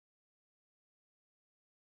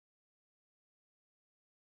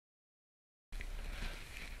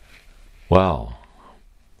Well,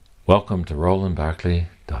 welcome to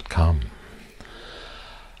RowlandBarkley.com.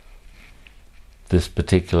 This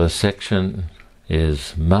particular section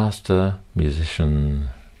is Master Musician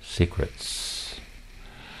Secrets.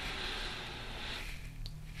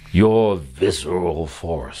 Your visceral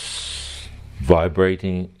force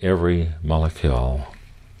vibrating every molecule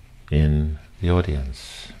in the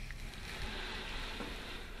audience.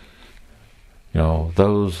 You know,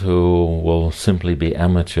 those who will simply be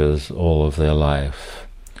amateurs all of their life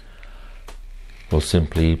will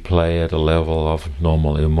simply play at a level of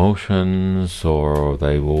normal emotions, or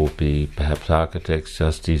they will be perhaps architects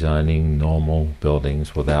just designing normal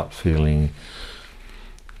buildings without feeling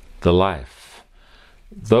the life.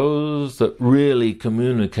 Those that really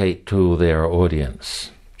communicate to their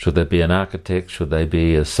audience, should they be an architect, should they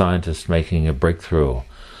be a scientist making a breakthrough,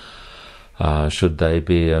 should they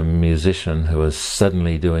be a musician who is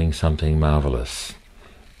suddenly doing something marvelous,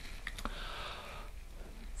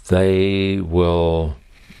 they will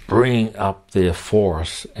bring up their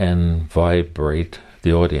force and vibrate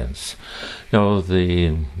the audience. You know,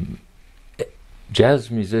 the jazz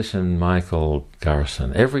musician Michael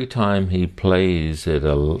Garrison, every time he plays at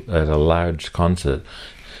a large concert,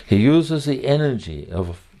 he uses the energy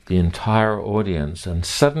of the entire audience and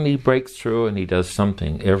suddenly breaks through, and he does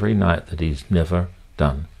something every night that he's never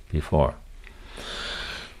done before.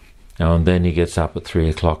 And then he gets up at 3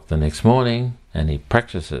 o'clock the next morning and he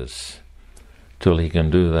practices till he can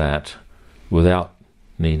do that without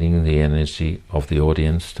needing the energy of the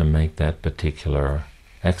audience to make that particular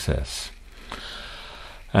access.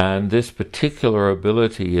 And this particular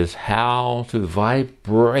ability is how to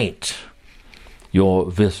vibrate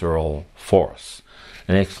your visceral force.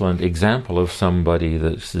 An excellent example of somebody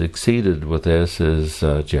that succeeded with this is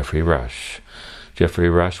Geoffrey Rush. Geoffrey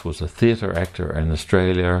Rush was a theatre actor in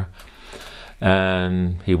Australia,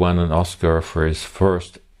 and he won an Oscar for his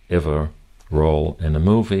first ever role in a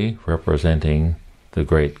movie representing the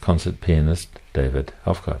great concert pianist David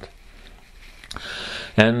Helfgott.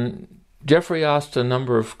 And Geoffrey asked a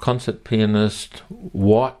number of concert pianists,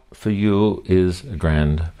 what for you is a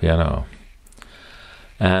grand piano?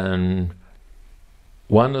 And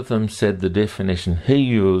one of them said the definition he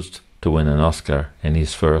used to win an Oscar in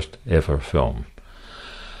his first ever film.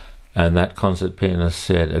 And that concert pianist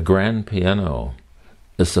said, a grand piano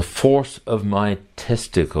is the force of my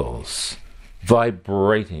testicles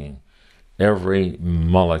vibrating every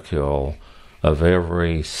molecule of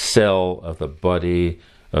every cell of the body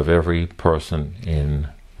of every person in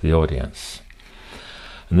the audience.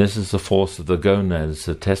 And this is the force of the gonads,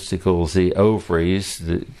 the testicles, the ovaries,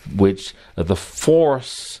 which are the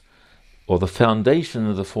force or the foundation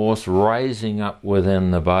of the force rising up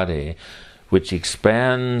within the body, which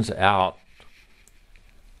expands out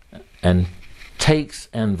and takes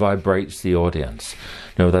and vibrates the audience.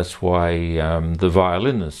 You know, that's why the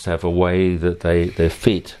violinists have a way that their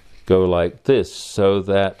feet go like this so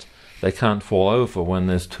that they can't fall over when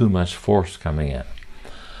there's too much force coming in.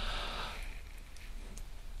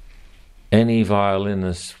 Any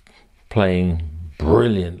violinist playing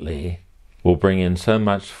brilliantly will bring in so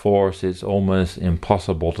much force it's almost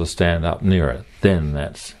impossible to stand up near it. Then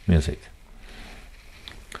that's music.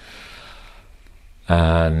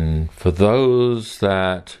 And for those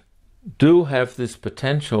that do have this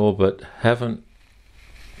potential but haven't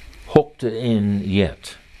hooked it in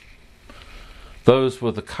yet, those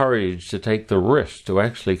with the courage to take the risk to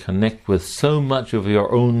actually connect with so much of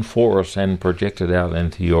your own force and project it out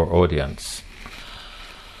into your audience,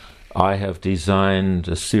 I have designed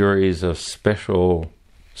a series of special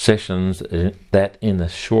sessions that in a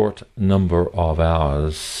short number of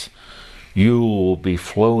hours you will be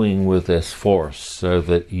flowing with this force so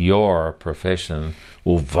that your profession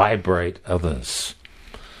will vibrate others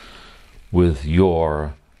with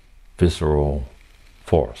your visceral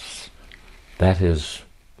force. That is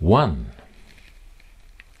one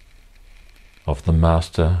of the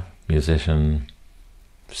master musician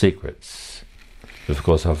secrets. Of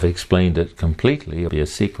course, I've explained it completely. It'll be a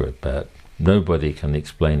secret, but nobody can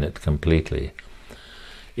explain it completely.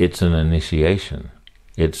 It's an initiation.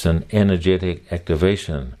 It's an energetic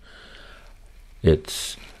activation.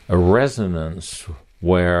 It's a resonance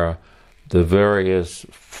where the various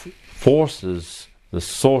forces, the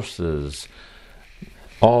sources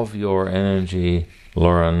of your energy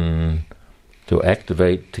learn to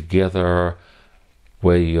activate together,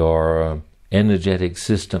 where your energetic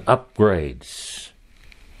system upgrades.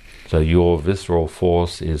 So your visceral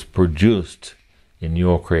force is produced in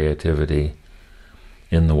your creativity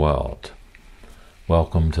in the world.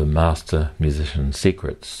 Welcome to Master Musician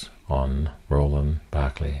Secrets on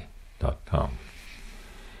RowlandBarkley.com.